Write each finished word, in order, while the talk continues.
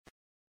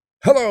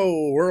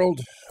Hello,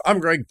 world.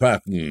 I'm Greg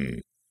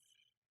Patton.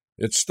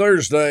 It's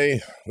Thursday.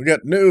 We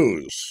got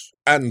news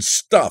and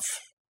stuff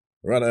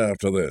right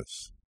after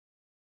this.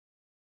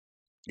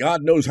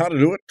 God knows how to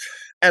do it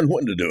and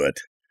when to do it.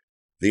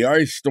 The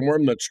ice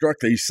storm that struck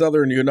the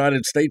southern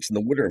United States in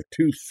the winter of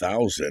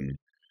 2000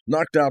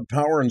 knocked out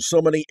power in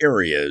so many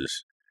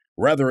areas.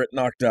 Rather, it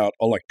knocked out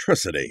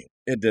electricity.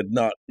 It did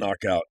not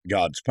knock out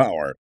God's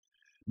power.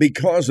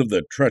 Because of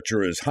the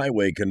treacherous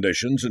highway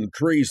conditions and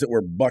trees that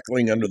were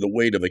buckling under the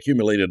weight of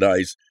accumulated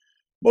ice,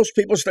 most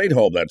people stayed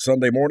home that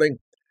Sunday morning.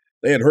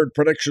 They had heard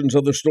predictions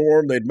of the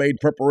storm. They'd made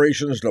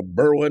preparations to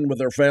burrow in with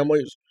their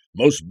families.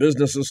 Most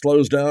businesses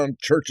closed down.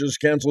 Churches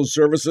canceled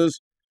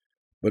services.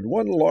 But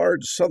one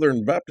large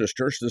Southern Baptist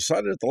church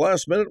decided at the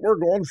last minute, we're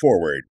going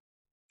forward.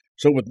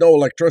 So with no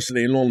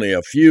electricity and only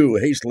a few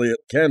hastily lit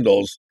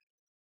candles,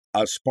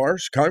 a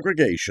sparse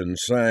congregation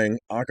sang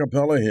a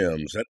cappella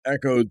hymns that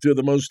echoed through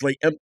the mostly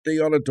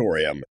empty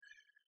auditorium.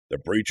 The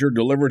preacher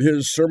delivered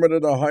his sermon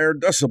at a higher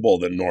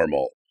decibel than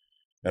normal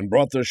and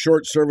brought the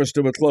short service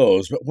to a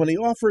close. But when he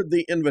offered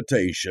the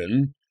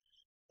invitation,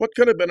 what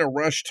could have been a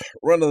rushed,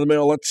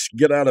 run-of-the-mill, let's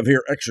get out of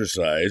here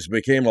exercise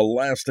became a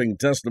lasting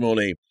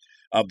testimony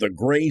of the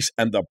grace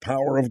and the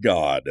power of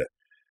God.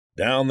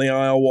 Down the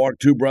aisle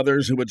walked two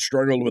brothers who had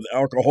struggled with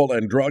alcohol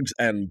and drugs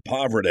and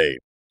poverty.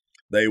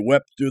 They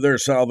wept through their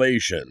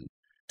salvation.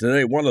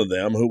 Today, one of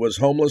them, who was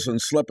homeless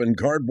and slept in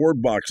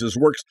cardboard boxes,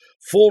 works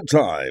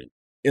full-time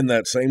in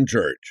that same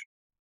church.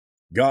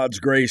 God's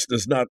grace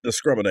does not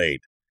discriminate.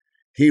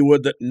 He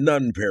would that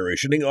none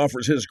perish, and he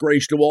offers his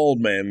grace to all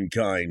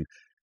mankind.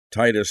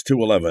 Titus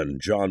 2:11,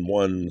 John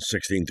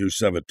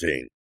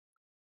 1:16-17.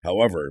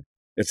 However,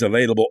 it's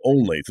available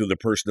only through the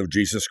person of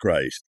Jesus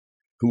Christ,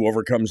 who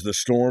overcomes the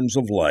storms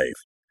of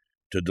life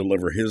to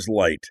deliver his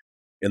light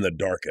in the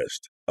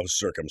darkest of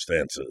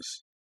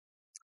circumstances.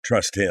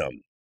 Trust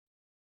him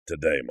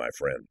today, my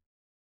friend.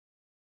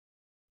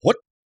 What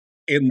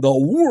in the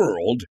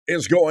world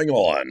is going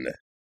on?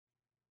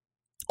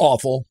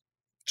 Awful.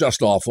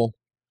 Just awful.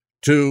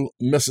 Two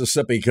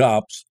Mississippi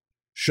cops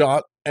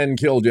shot and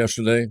killed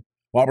yesterday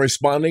while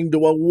responding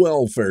to a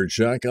welfare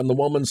check, and the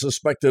woman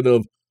suspected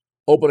of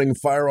opening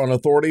fire on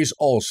authorities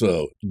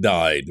also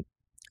died.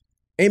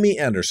 Amy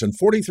Anderson,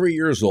 43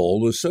 years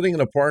old, was sitting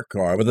in a parked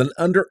car with an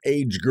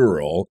underage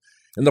girl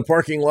in the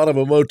parking lot of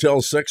a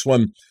Motel 6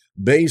 when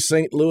Bay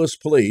St. Louis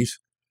police,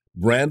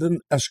 Brandon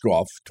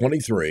Escoff,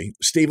 23,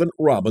 Stephen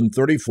Robin,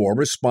 34,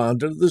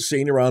 responded to the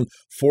scene around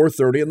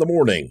 4:30 in the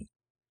morning.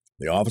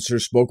 The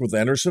officers spoke with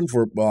Anderson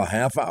for a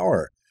half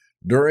hour,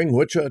 during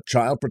which a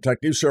Child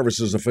Protective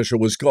Services official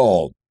was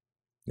called.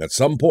 At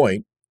some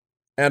point,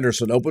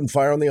 Anderson opened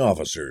fire on the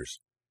officers,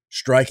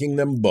 striking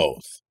them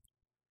both.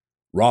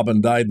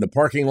 Robin died in the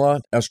parking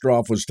lot.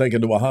 Estroff was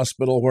taken to a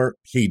hospital where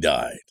he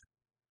died.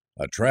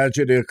 A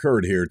tragedy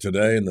occurred here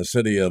today in the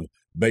city of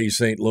Bay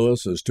St.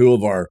 Louis as two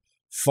of our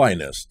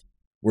finest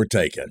were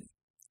taken.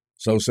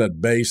 So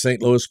said Bay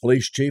St. Louis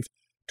Police Chief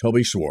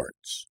Toby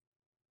Schwartz.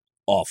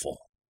 Awful.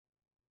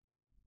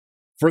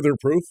 Further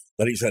proof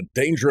that he's a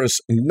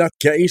dangerous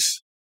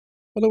nutcase?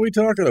 What are we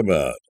talking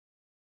about?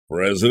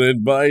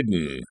 President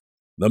Biden.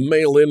 The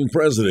mail-in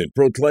president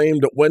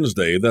proclaimed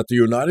Wednesday that the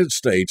United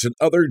States and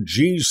other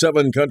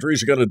G7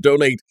 countries are going to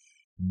donate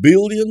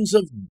billions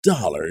of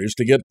dollars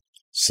to get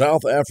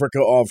South Africa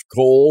off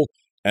coal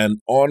and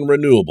on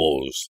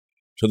renewables,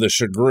 to the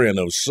chagrin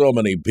of so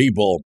many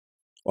people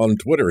on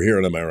Twitter here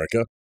in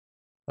America.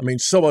 I mean,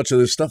 so much of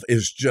this stuff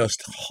is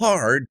just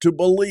hard to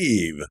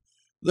believe.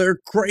 They're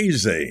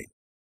crazy.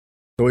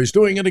 So he's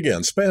doing it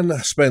again. Spend.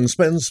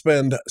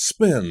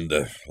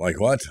 Like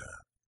what?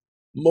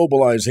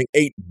 Mobilizing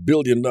 $8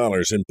 billion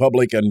in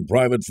public and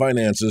private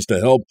finances to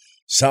help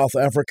South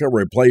Africa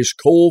replace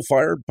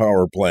coal-fired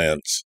power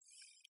plants.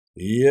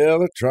 Yeah,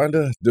 they're trying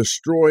to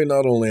destroy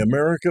not only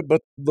America,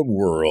 but the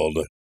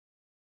world.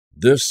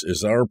 This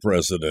is our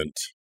president.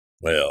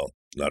 Well,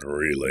 not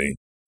really.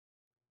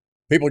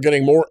 People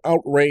getting more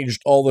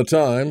outraged all the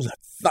time.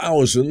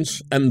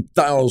 Thousands and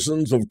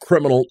thousands of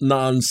criminal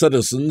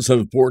non-citizens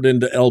have poured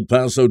into El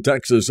Paso,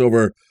 Texas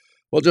over,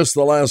 just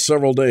the last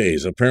several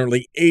days,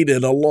 apparently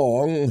aided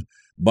along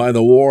by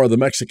the war of the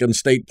Mexican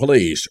state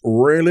police.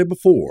 Rarely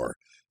before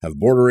have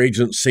border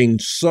agents seen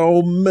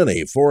so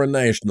many foreign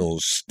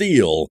nationals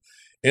steal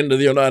into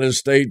the United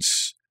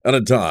States at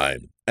a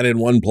time and in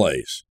one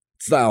place.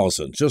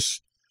 Thousands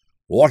just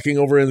walking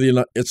over into the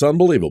United States. It's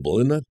unbelievable,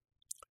 isn't it?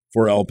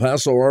 For El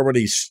Paso,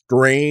 already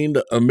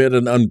strained amid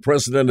an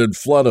unprecedented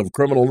flood of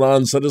criminal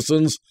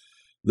non-citizens,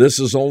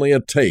 this is only a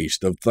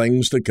taste of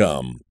things to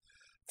come,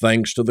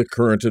 thanks to the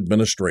current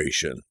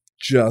administration.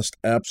 Just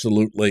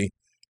absolutely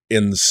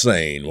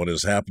insane what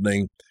is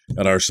happening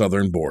at our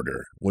southern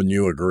border. Wouldn't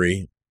you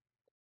agree?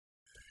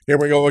 Here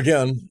we go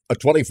again. A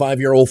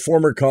 25-year-old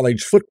former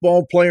college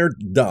football player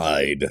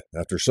died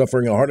after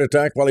suffering a heart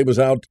attack while he was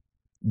out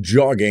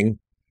jogging.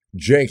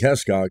 Jake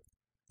Hescock,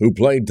 who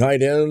played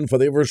tight end for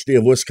the University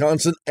of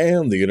Wisconsin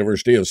and the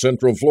University of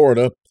Central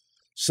Florida,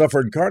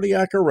 suffered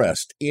cardiac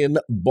arrest in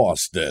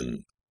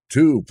Boston.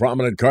 Two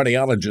prominent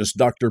cardiologists,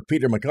 Dr.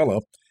 Peter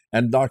McCullough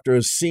and Dr.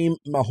 Aseem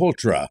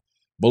Malhotra,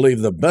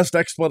 believe the best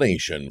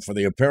explanation for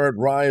the apparent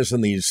rise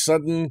in these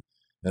sudden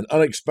and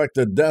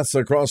unexpected deaths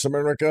across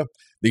America,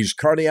 these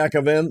cardiac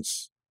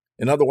events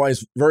in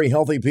otherwise very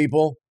healthy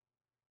people,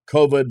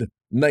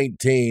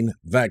 COVID-19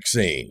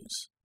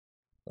 vaccines.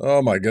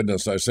 Oh my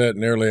goodness, I say it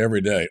nearly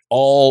every day.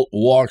 All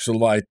walks of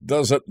life,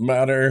 doesn't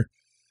matter.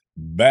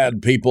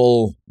 Bad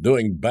people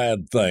doing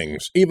bad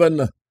things.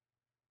 Even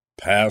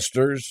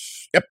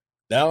pastors. Yep,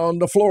 down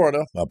to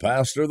Florida, a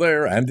pastor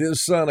there and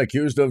his son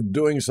accused of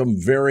doing some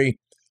very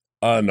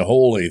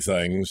unholy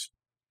things.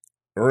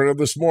 Earlier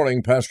this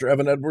morning, Pastor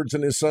Evan Edwards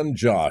and his son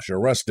Josh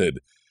arrested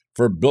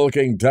for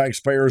bilking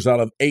taxpayers out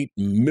of $8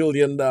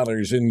 million in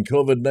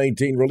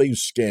COVID-19 relief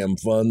scam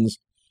funds.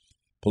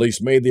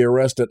 Police made the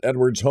arrest at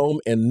Edwards' home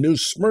in New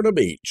Smyrna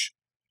Beach.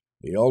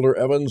 The elder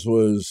Evans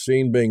was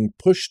seen being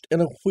pushed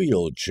in a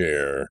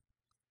wheelchair.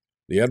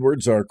 The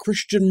Edwards are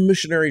Christian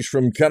missionaries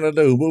from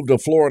Canada who moved to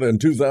Florida in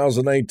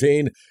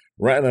 2018,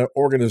 ran an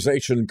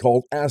organization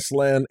called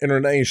Aslan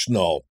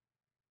International.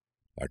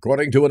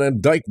 According to an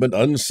indictment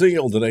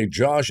unsealed today,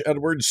 Josh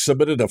Edwards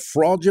submitted a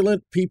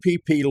fraudulent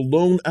PPP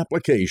loan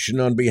application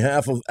on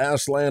behalf of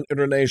Aslan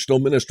International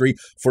Ministry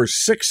for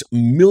 $6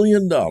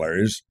 million,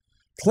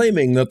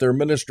 claiming that their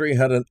ministry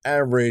had an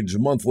average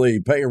monthly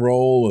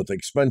payroll with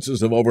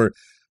expenses of over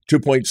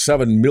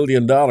 $2.7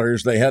 million.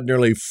 They had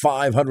nearly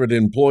 500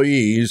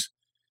 employees.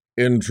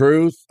 In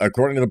truth,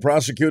 according to the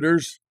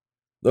prosecutors,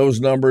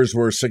 those numbers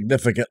were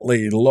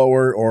significantly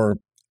lower or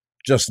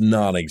just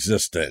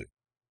non-existent.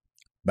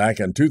 Back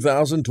in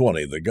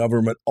 2020, the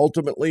government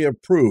ultimately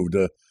approved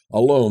a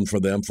loan for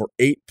them for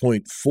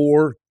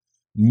 $8.4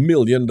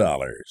 million.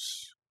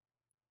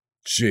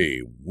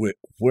 Gee,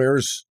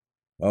 where's...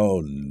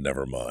 Oh,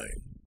 never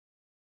mind.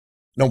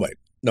 No, wait.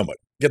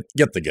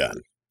 Get the gun.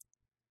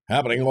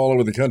 Happening all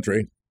over the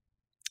country.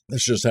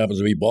 This just happens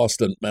to be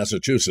Boston,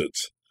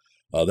 Massachusetts.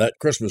 That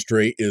Christmas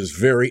tree is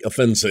very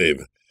offensive.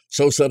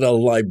 So said a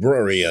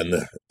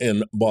librarian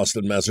in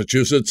Boston,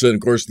 Massachusetts. And,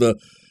 of course, the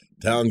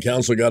town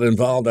council got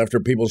involved after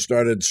people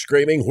started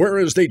screaming, "Where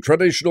is the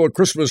traditional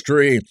Christmas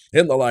tree?"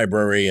 in the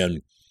library.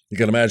 And you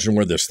can imagine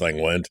where this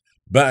thing went,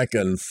 back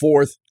and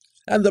forth.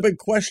 And the big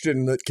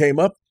question that came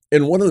up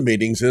in one of the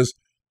meetings is,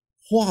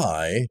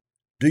 why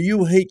do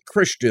you hate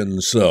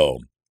Christians so?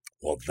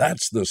 Well,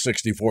 that's the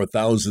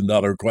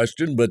 $64,000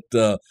 question. But,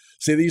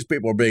 see, these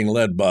people are being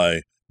led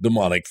by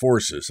demonic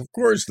forces. Of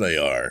course they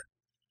are.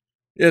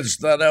 It's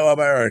the new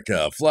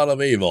America, flood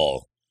of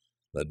evil.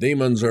 The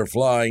demons are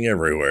flying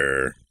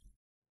everywhere.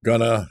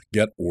 Gonna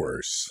get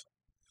worse.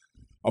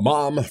 A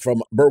mom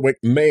from Berwick,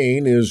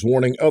 Maine is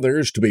warning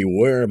others to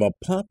beware of a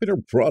popular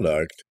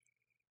product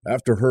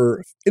after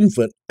her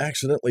infant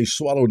accidentally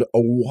swallowed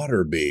a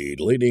water bead,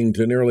 leading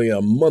to nearly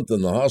a month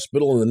in the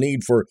hospital and the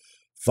need for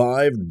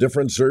 5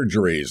 different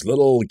surgeries.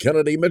 Little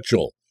Kennedy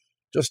Mitchell,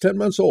 just 10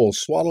 months old,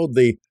 swallowed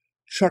the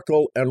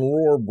Chuckle and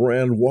Roar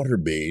brand water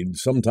bead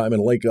sometime in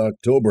late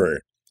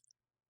October.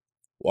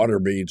 Water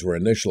beads were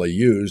initially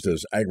used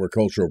as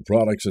agricultural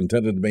products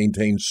intended to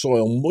maintain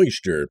soil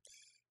moisture,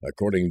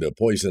 according to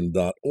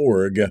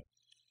Poison.org.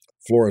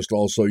 Florists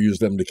also use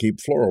them to keep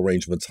floral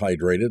arrangements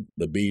hydrated.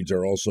 The beads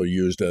are also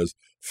used as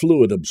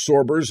fluid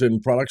absorbers in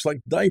products like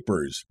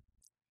diapers.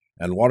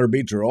 And water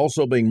beads are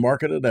also being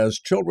marketed as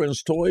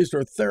children's toys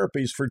or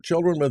therapies for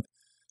children with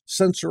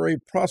sensory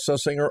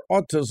processing or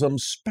autism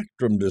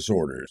spectrum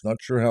disorders. Not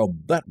sure how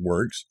that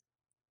works.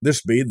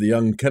 This bead the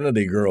young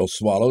Kennedy girl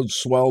swallowed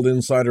swelled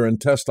inside her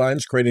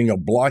intestines, creating a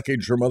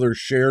blockage her mother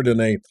shared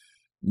in a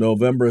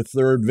November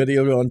 3rd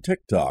video on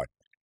TikTok.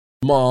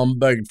 Mom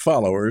begged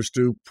followers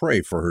to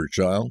pray for her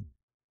child,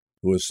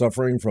 who is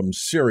suffering from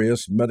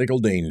serious medical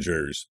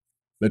dangers.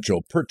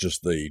 Mitchell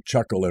purchased the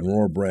Chuckle and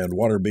Roar brand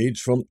water beads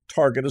from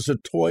Target as a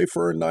toy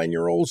for her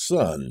 9-year-old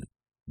son.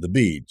 The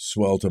beads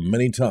swell to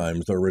many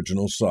times their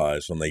original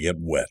size when they get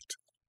wet.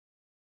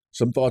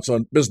 Some thoughts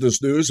on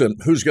business news and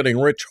who's getting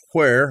rich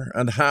where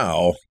and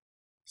how.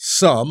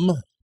 Some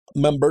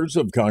members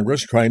of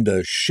Congress trying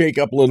to shake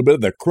up a little bit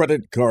of the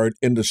credit card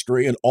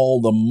industry and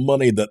all the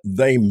money that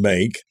they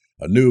make.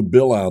 A new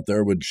bill out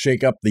there would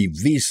shake up the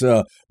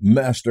Visa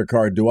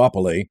MasterCard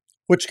duopoly,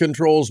 which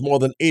controls more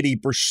than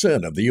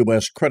 80% of the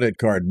U.S. credit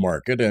card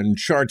market and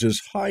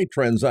charges high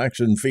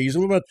transaction fees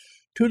of about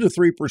 2 to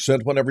 3%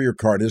 whenever your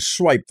card is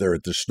swiped there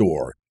at the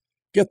store.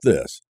 Get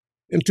this.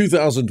 In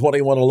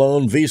 2021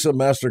 alone, Visa,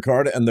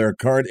 MasterCard, and their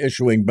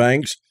card-issuing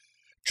banks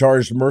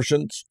charged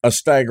merchants a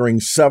staggering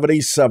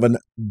 $77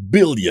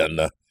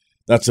 billion,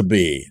 that's a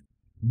B,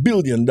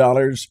 $billion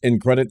in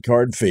credit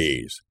card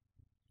fees.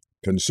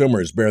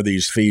 Consumers bear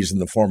these fees in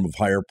the form of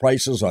higher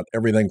prices on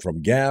everything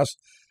from gas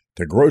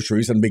to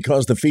groceries, and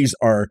because the fees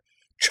are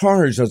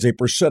charged as a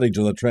percentage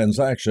of the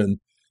transaction,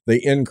 they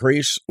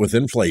increase with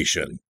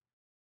inflation.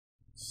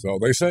 So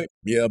they say,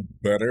 you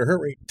better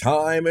hurry.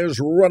 Time is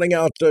running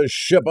out to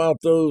ship out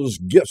those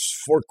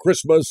gifts for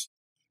Christmas.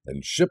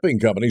 And shipping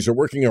companies are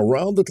working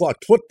around the clock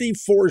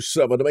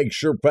 24/7 to make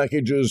sure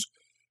packages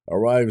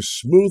arrive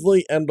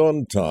smoothly and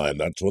on time.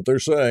 That's what they're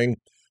saying.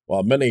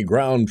 While many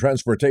ground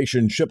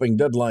transportation shipping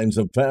deadlines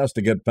have passed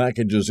to get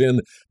packages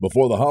in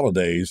before the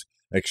holidays,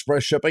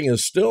 express shipping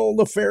is still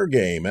the fair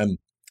game, and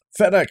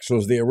FedEx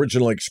was the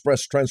original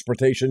express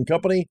transportation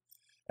company,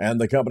 and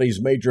the company's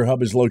major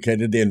hub is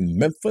located in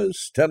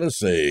Memphis,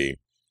 Tennessee.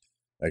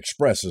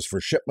 Express is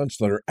for shipments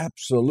that are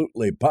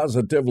absolutely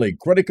positively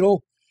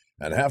critical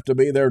and have to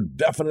be there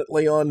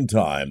definitely on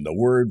time, the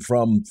word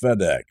from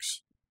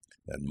FedEx.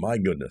 And my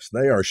goodness,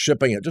 they are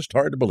shipping it, just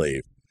hard to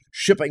believe,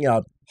 shipping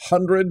out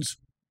hundreds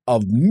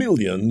of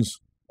millions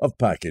of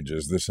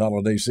packages this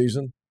holiday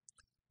season.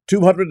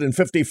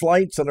 250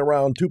 flights and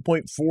around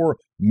 2.4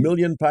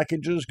 million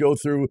packages go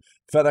through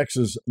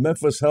FedEx's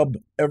Memphis hub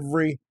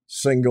every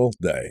single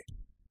day.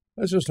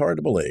 That's just hard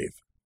to believe.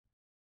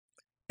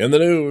 In the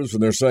news,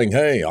 and they're saying,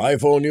 hey,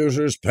 iPhone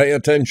users, pay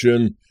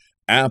attention.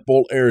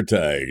 Apple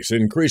AirTags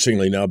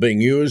increasingly now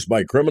being used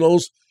by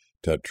criminals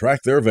to track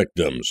their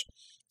victims.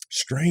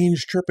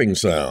 Strange chirping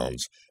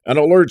sounds and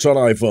alerts on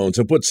iPhones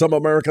have put some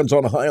Americans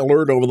on high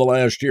alert over the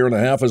last year and a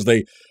half as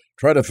they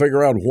try to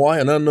figure out why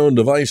an unknown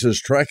device is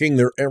tracking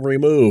their every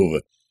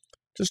move.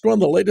 Just one of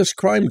the latest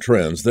crime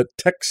trends that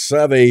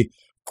tech-savvy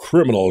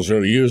criminals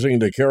are using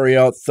to carry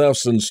out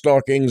thefts and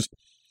stalkings,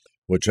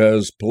 which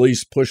has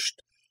police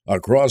pushed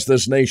across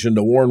this nation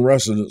to warn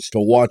residents to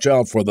watch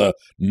out for the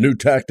new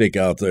tactic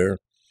out there.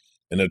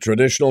 In a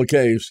traditional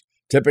case,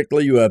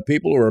 typically you have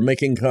people who are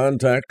making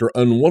contact or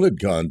unwanted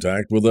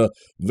contact with a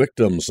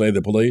victim, say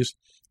the police.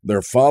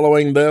 They're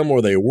following them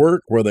where they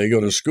work, where they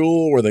go to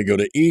school, where they go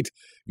to eat.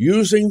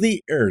 Using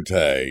the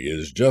AirTag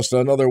is just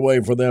another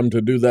way for them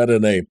to do that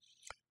in a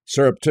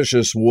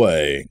surreptitious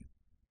way.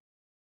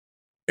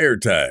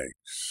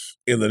 AirTags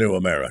in the new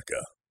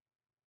America.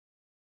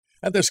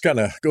 And this kind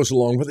of goes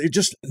along with it. You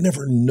just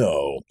never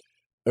know.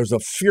 There's a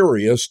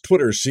furious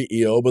Twitter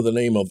CEO by the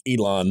name of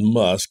Elon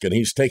Musk, and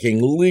he's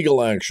taking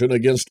legal action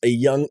against a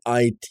young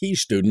IT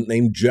student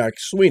named Jack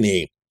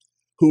Sweeney,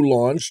 who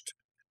launched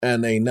a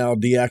now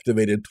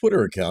deactivated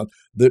Twitter account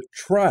that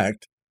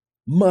tracked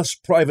Musk's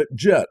private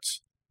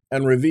jets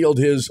and revealed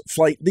his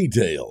flight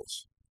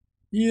details.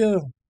 Yeah,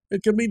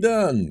 it can be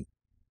done.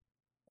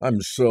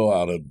 I'm so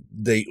out of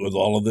date with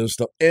all of this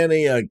stuff.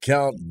 Any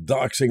account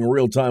doxing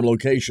real-time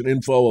location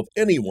info of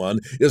anyone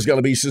is going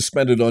to be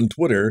suspended on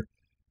Twitter,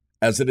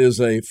 as it is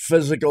a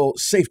physical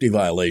safety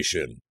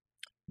violation.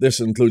 This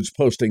includes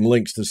posting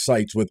links to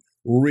sites with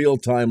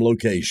real-time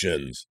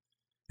locations.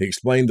 He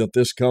explained that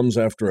this comes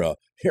after a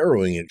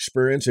harrowing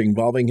experience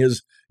involving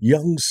his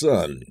young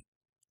son.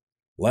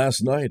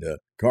 Last night, a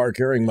car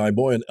carrying my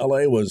boy in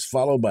L.A. was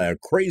followed by a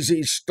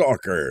crazy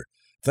stalker,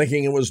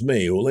 thinking it was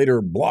me, who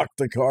later blocked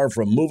the car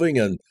from moving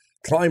and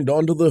climbed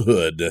onto the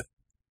hood.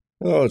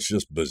 Oh, it's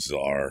just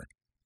bizarre.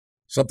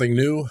 Something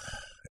new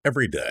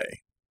every day.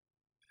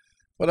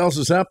 What else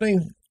is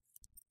happening?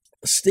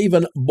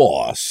 Stephen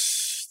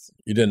Boss.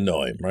 You didn't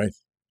know him, right?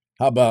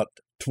 How about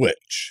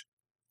Twitch?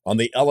 On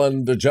the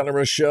Ellen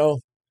DeGeneres show,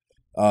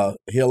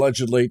 he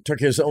allegedly took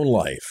his own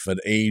life at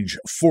age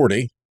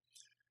 40.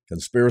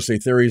 Conspiracy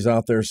theories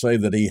out there say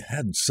that he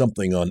had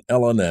something on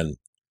Ellen, and,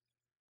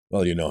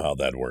 well, you know how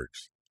that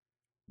works.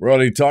 We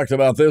already talked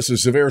about this. A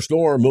severe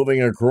storm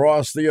moving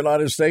across the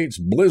United States.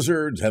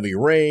 Blizzards, heavy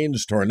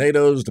rains,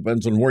 tornadoes,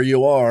 depends on where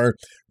you are,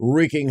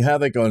 wreaking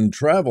havoc on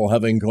travel,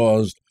 having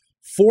caused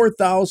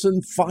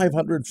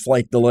 4,500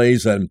 flight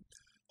delays and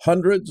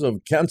hundreds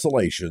of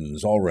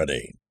cancellations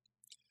already.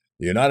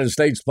 The United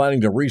States planning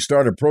to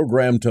restart a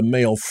program to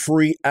mail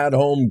free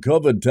at-home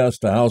COVID tests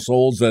to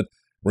households that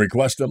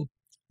request them.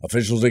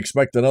 Officials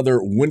expect another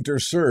winter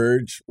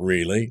surge,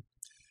 really.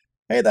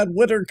 Hey, that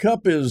Winter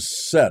Cup is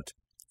set.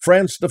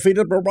 France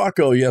defeated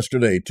Morocco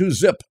yesterday,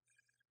 2-0,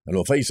 and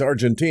will face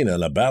Argentina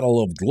in a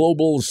battle of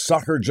global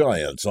soccer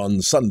giants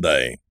on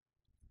Sunday.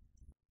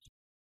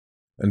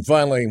 And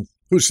finally,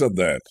 who said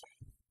that?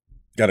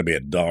 Got to be a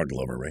dog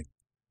lover, right?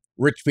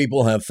 Rich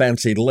people have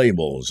fancy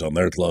labels on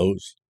their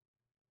clothes.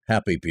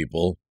 Happy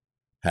people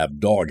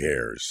have dog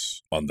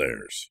hairs on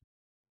theirs.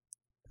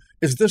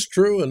 Is this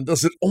true, and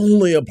does it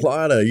only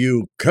apply to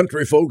you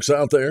country folks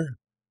out there?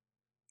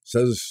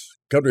 Says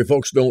country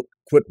folks don't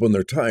quit when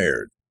they're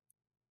tired.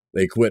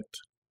 They quit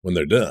when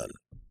they're done.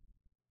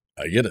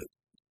 I get it.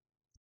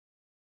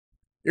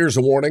 Here's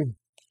a warning.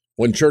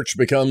 When church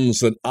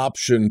becomes an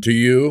option to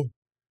you,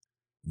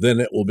 then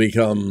it will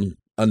become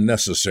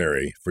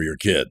unnecessary for your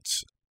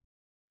kids.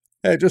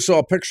 Hey, I just saw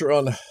a picture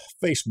on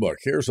Facebook.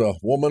 Here's a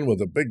woman with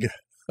a big,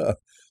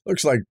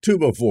 looks like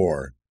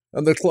 2x4,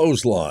 and the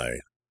clothesline.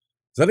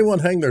 Does anyone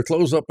hang their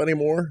clothes up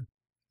anymore?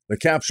 The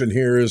caption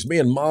here is, me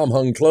and Mom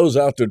hung clothes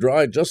out to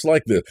dry just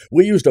like this.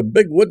 We used a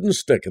big wooden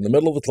stick in the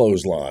middle of the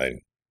clothesline.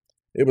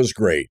 It was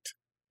great.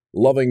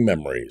 Loving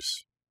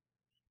memories.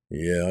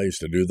 Yeah, I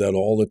used to do that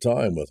all the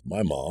time with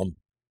my mom.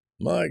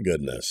 My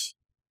goodness.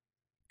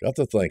 Got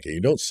to thinking,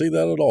 you don't see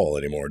that at all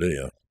anymore, do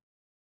you?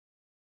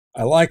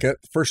 I like it.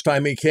 First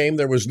time he came,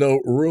 there was no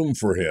room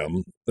for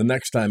him. The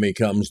next time he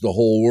comes, the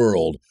whole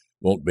world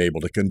won't be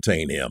able to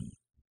contain him.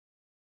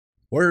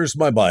 Where's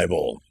my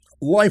Bible?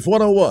 Life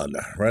 101,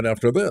 right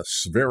after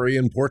this very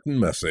important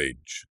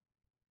message.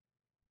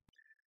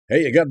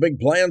 Hey, you got big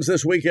plans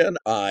this weekend?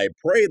 I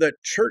pray that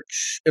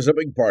church is a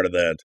big part of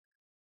that.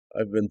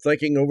 I've been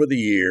thinking over the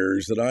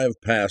years that I've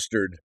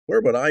pastored, where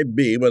would I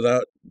be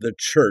without the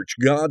church,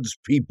 God's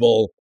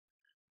people?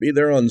 Be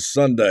there on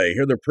Sunday,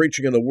 hear the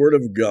preaching of the Word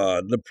of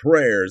God, the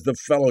prayers, the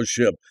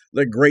fellowship,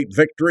 the great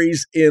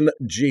victories in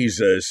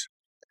Jesus.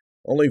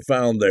 Only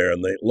found there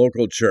in the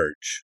local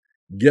church.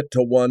 Get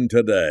to one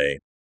today.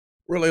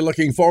 Really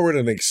looking forward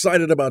and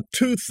excited about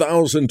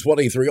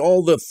 2023.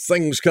 All the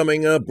things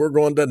coming up. We're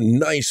going to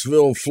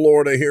Niceville,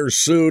 Florida here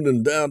soon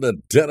and down to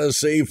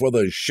Tennessee for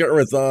the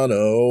Share-a-thon.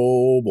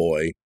 Oh,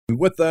 boy. And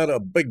with that,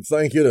 a big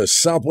thank you to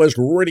Southwest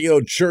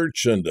Radio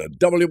Church and to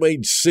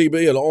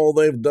WHCB and all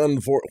they've done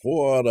for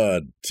what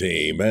a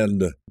team.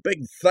 And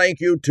big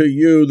thank you to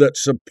you that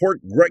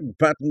support Greg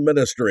Patton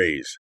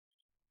Ministries.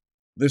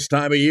 This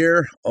time of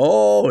year,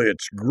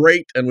 it's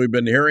great, and we've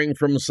been hearing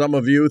from some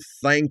of you.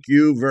 Thank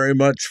you very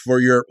much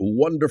for your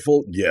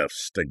wonderful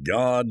gifts. To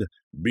God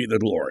be the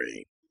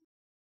glory.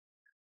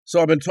 So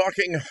I've been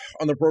talking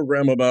on the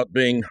program about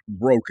being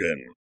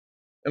broken.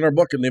 In our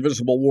book, In the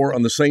Invisible War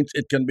on the Saints,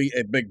 it can be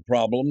a big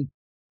problem.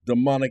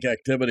 Demonic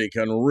activity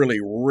can really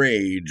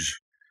rage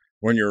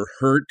when you're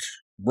hurt,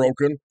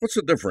 broken. What's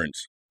the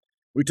difference?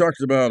 We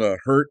talked about a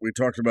hurt. We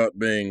talked about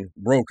being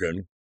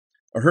broken.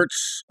 A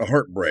hurt's a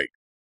heartbreak.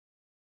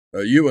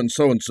 You and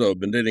so-and-so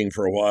have been dating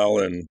for a while,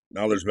 and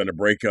now there's been a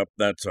breakup.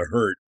 That's a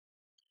hurt.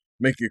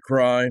 Make you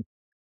cry,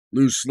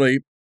 lose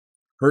sleep.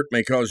 Hurt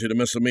may cause you to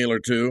miss a meal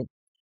or two.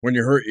 When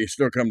you're hurt, you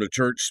still come to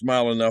church,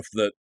 smile enough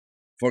that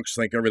folks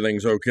think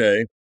everything's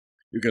okay.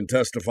 You can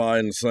testify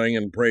and sing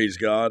and praise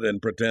God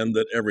and pretend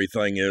that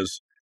everything is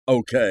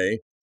okay.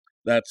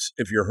 That's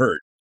if you're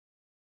hurt.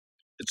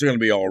 It's going to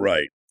be all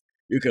right.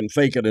 You can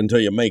fake it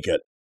until you make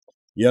it.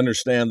 You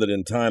understand that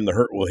in time the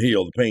hurt will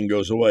heal, the pain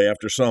goes away.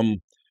 After some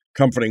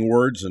comforting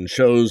words and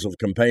shows of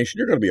compassion,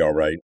 you're going to be all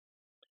right.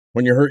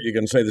 When you're hurt, you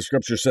can say the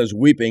scripture says,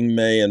 weeping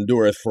may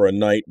endureth for a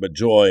night, but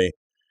joy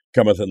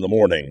cometh in the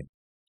morning.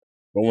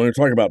 But when we're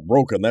talking about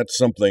broken, that's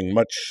something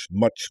much,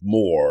 much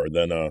more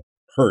than a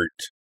hurt,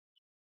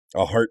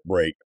 a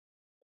heartbreak.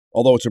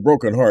 Although it's a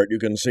broken heart, you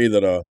can see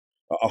that a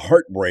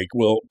heartbreak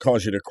will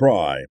cause you to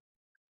cry.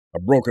 A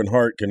broken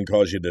heart can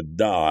cause you to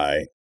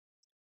die.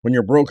 When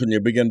you're broken,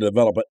 you begin to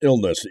develop an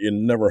illness that you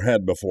never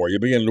had before. You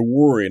begin to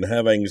worry and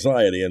have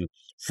anxiety, and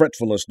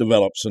fretfulness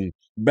develops, and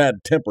bad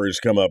tempers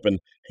come up, and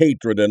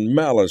hatred and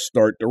malice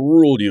start to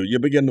rule you. You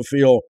begin to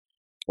feel,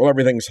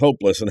 everything's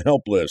hopeless and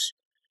helpless.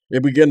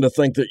 You begin to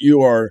think that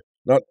you are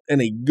not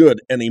any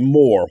good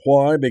anymore.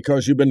 Why?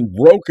 Because you've been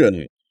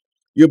broken.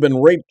 You've been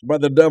raped by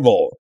the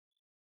devil.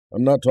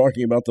 I'm not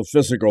talking about the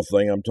physical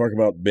thing. I'm talking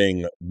about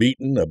being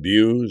beaten,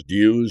 abused,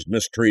 used,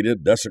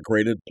 mistreated,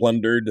 desecrated,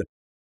 plundered,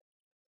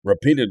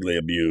 repeatedly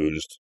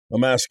abused,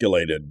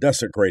 emasculated,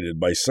 desecrated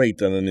by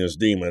Satan and his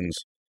demons,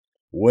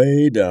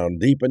 way down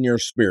deep in your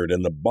spirit,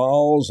 in the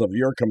bowels of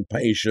your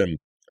compassion.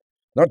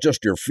 Not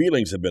just your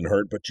feelings have been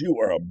hurt, but you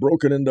are a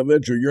broken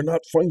individual. You're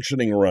not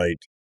functioning right.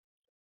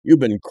 You've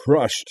been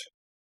crushed,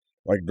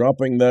 like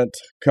dropping that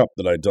cup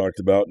that I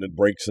talked about and it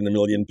breaks in a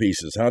million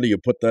pieces. How do you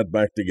put that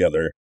back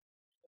together?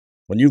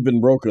 When you've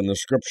been broken, the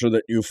scripture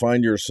that you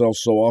find yourself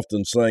so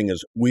often saying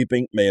is,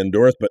 weeping may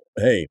endureth, but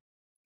hey,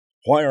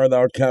 why art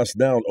thou cast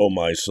down, O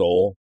my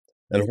soul?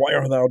 And why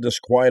art thou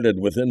disquieted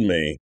within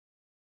me?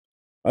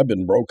 I've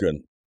been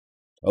broken.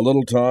 A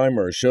little time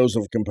or shows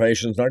of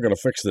compassion is not going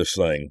to fix this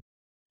thing.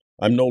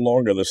 I'm no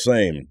longer the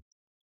same.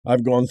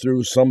 I've gone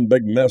through some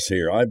big mess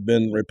here. I've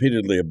been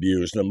repeatedly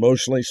abused,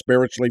 emotionally,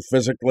 spiritually,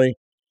 physically.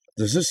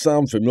 Does this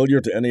sound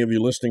familiar to any of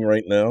you listening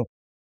right now?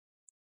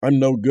 I'm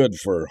no good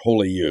for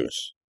holy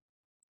use.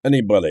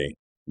 Anybody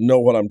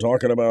know what I'm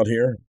talking about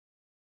here?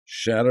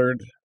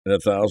 Shattered in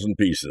 1,000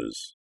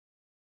 pieces.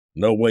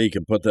 No way you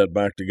can put that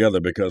back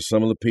together because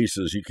some of the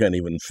pieces you can't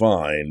even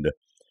find.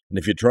 And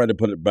if you try to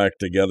put it back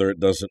together, it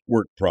doesn't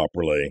work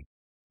properly.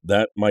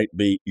 That might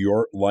be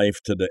your life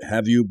today.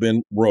 Have you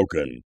been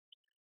broken?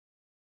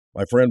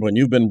 My friend, when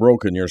you've been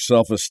broken, your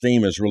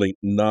self-esteem is really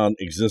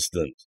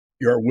non-existent.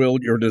 Your will,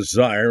 your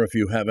desire, if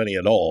you have any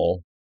at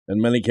all.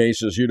 In many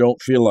cases, you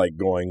don't feel like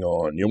going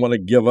on. You want to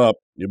give up.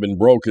 You've been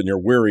broken.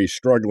 You're weary,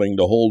 struggling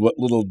to hold what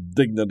little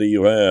dignity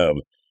you have.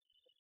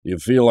 You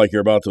feel like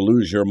you're about to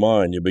lose your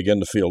mind. You begin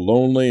to feel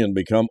lonely and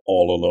become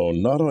all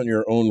alone, not on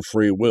your own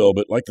free will,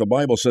 but like the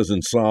Bible says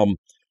in Psalm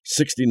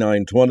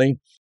 69:20,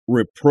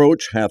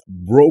 reproach hath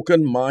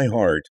broken my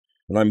heart,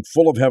 and I'm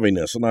full of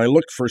heaviness. And I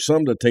looked for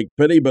some to take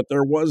pity, but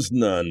there was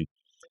none.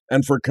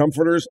 And for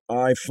comforters,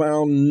 I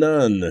found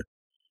none.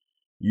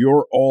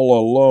 You're all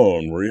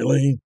alone,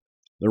 really?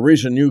 The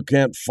reason you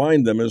can't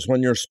find them is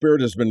when your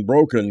spirit has been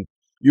broken,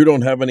 you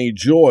don't have any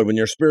joy. When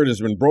your spirit has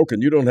been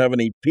broken, you don't have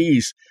any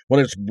peace. When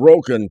it's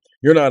broken,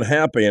 you're not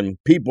happy. And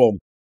people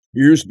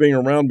you're used to being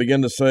around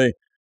begin to say,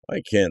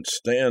 I can't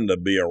stand to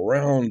be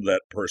around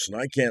that person.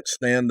 I can't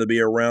stand to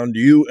be around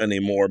you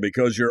anymore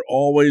because you're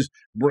always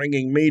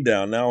bringing me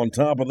down. Now, on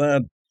top of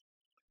that,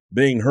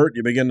 being hurt,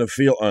 you begin to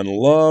feel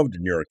unloved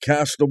and you're a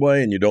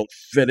castaway and you don't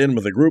fit in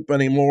with the group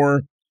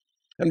anymore.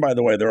 And by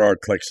the way, there are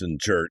cliques in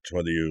church,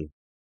 whether you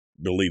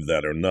believe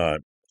that or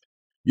not.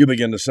 You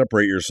begin to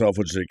separate yourself,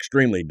 which is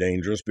extremely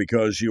dangerous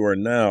because you are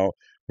now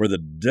where the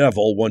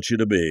devil wants you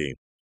to be.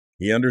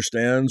 He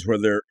understands where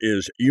there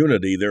is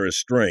unity, there is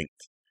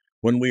strength.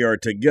 When we are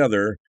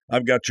together,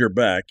 I've got your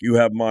back, you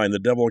have mine. The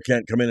devil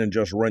can't come in and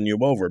just run you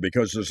over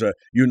because there's a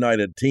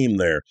united team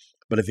there.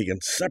 But if he can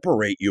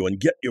separate you and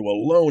get you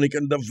alone, he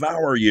can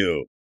devour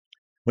you.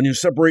 When you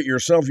separate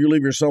yourself, you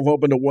leave yourself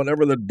open to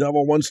whatever the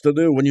devil wants to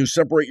do. When you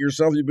separate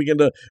yourself, you begin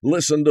to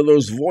listen to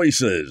those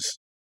voices.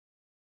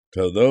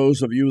 To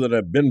those of you that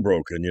have been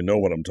broken, you know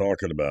what I'm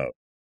talking about.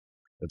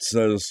 It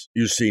says,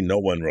 you see, no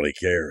one really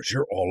cares.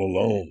 You're all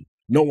alone.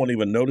 No one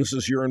even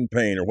notices you're in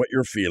pain or what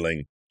you're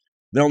feeling.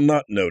 They'll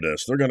not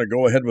notice. They're going to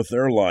go ahead with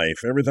their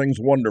life. Everything's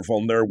wonderful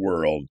in their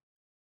world.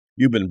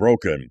 You've been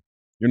broken.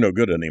 You're no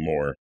good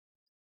anymore.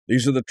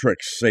 These are the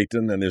tricks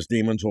Satan and his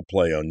demons will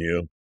play on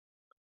you.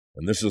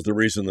 And this is the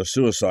reason the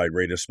suicide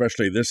rate,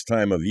 especially this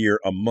time of year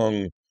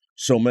among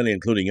so many,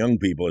 including young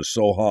people, is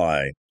so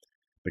high,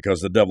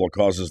 because the devil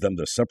causes them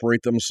to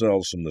separate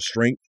themselves from the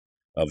strength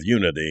of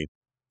unity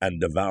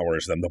and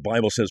devours them. The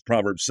Bible says,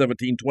 Proverbs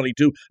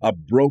 17:22, a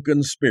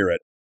broken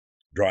spirit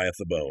drieth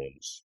the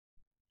bones.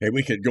 Hey,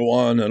 we could go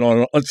on and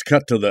on. Let's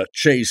cut to the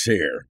chase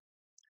here.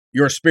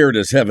 Your spirit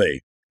is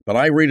heavy, but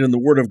I read in the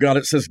Word of God,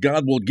 it says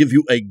God will give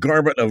you a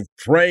garment of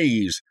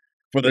praise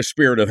for the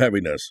spirit of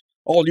heaviness.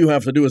 All you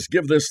have to do is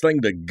give this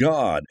thing to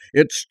God.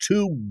 It's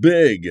too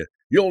big.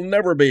 You'll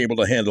never be able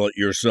to handle it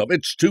yourself.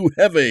 It's too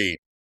heavy.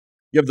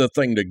 Give the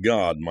thing to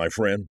God, my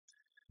friend.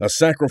 A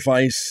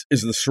sacrifice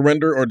is the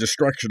surrender or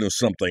destruction of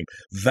something,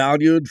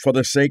 valued for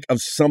the sake of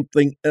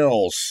something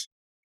else.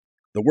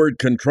 The word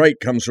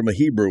contrite comes from a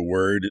Hebrew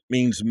word. It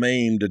means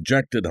maimed,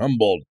 dejected,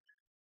 humbled.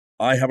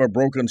 I have a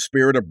broken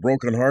spirit, a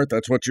broken heart.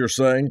 That's what you're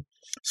saying?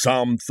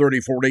 Psalm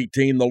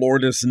 34:18, the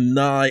Lord is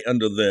nigh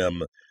unto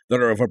them that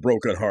are of a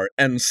broken heart,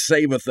 and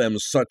saveth them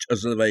such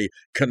as of a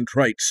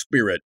contrite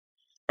spirit.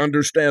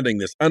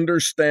 Understanding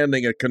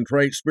a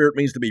contrite spirit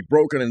means to be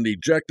broken and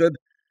dejected,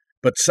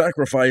 but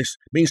sacrifice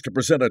means to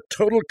present a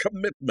total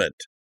commitment,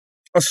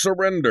 a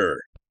surrender.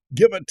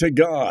 Give it to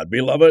God,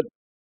 beloved.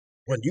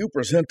 When you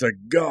present to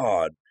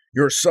God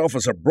yourself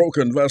as a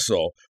broken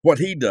vessel, what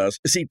he does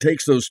is he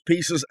takes those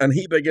pieces and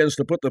he begins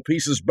to put the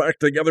pieces back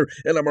together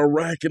in a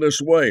miraculous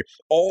way,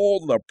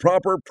 all the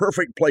proper,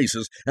 perfect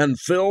places, and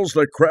fills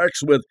the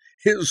cracks with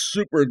his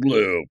super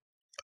glue,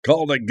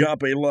 called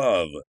agape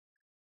love.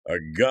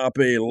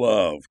 Agape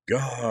love,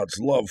 God's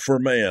love for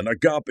man.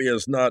 Agape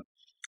is not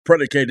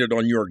predicated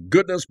on your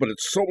goodness, but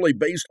it's solely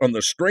based on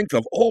the strength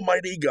of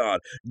Almighty God.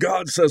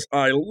 God says,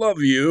 I love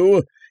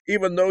you,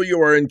 even though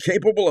you are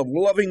incapable of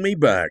loving me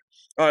back.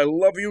 I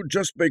love you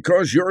just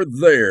because you're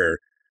there.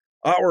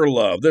 Our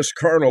love, this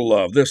carnal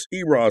love, this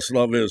eros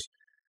love is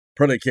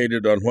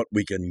predicated on what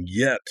we can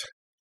get.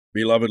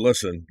 Beloved,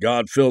 listen,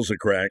 God fills the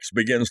cracks,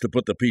 begins to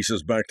put the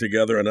pieces back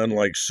together, and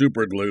unlike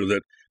superglue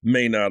that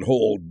may not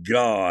hold,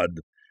 God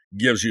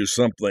gives you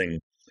something,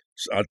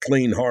 a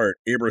clean heart.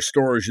 He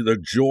restores you the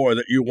joy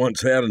that you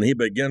once had, and he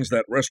begins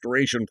that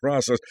restoration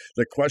process.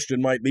 The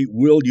question might be,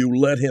 will you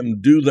let him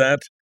do that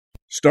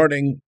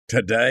starting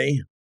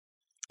today?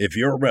 If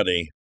you're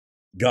ready,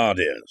 God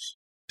is,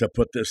 to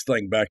put this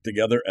thing back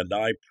together, and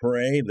I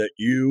pray that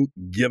you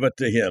give it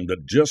to him, to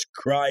just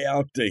cry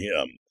out to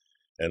him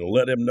and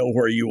let him know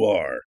where you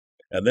are,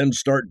 and then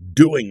start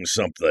doing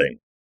something.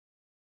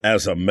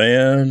 As a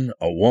man,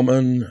 a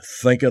woman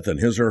thinketh in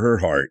his or her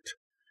heart,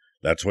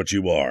 that's what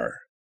you are.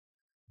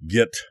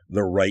 Get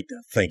the right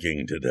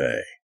thinking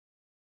today.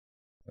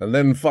 And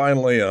then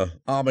finally, a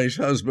Amish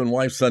husband,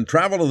 wife, son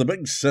travel to the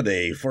big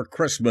city for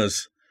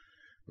Christmas.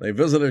 They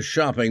visit a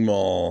shopping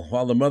mall.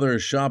 While the mother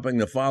is shopping,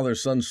 the father,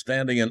 son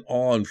standing in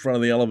awe in front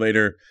of the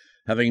elevator,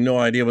 having no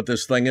idea what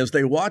this thing is.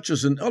 They watch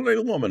as an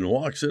elderly woman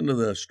walks into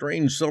the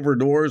strange silver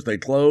doors. They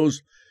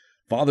close.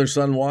 Father,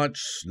 son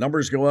watch.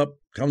 Numbers go up,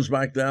 comes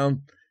back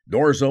down.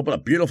 Doors open. A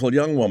beautiful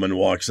young woman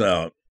walks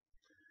out.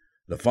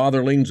 The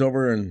father leans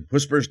over and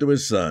whispers to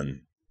his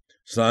son,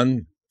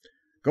 Son,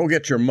 go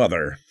get your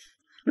mother.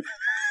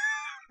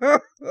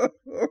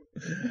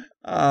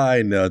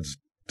 I know, it's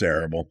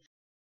terrible.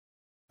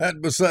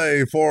 And to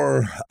say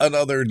for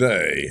another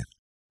day,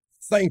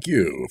 thank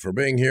you for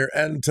being here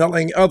and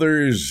telling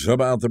others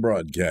about the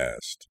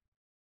broadcast.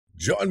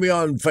 Join me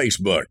on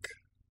Facebook.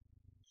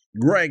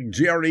 Greg,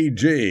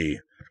 G-R-E-G,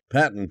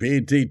 Patton,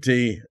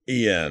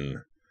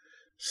 P-T-T-E-N.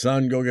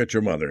 Son, go get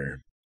your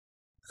mother.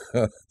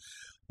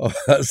 Oh,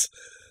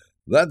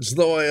 that's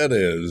the way it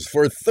is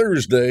for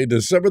Thursday,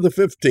 December the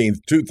 15th,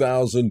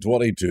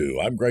 2022.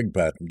 I'm Greg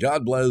Patton.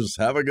 God bless.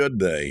 Have a good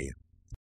day.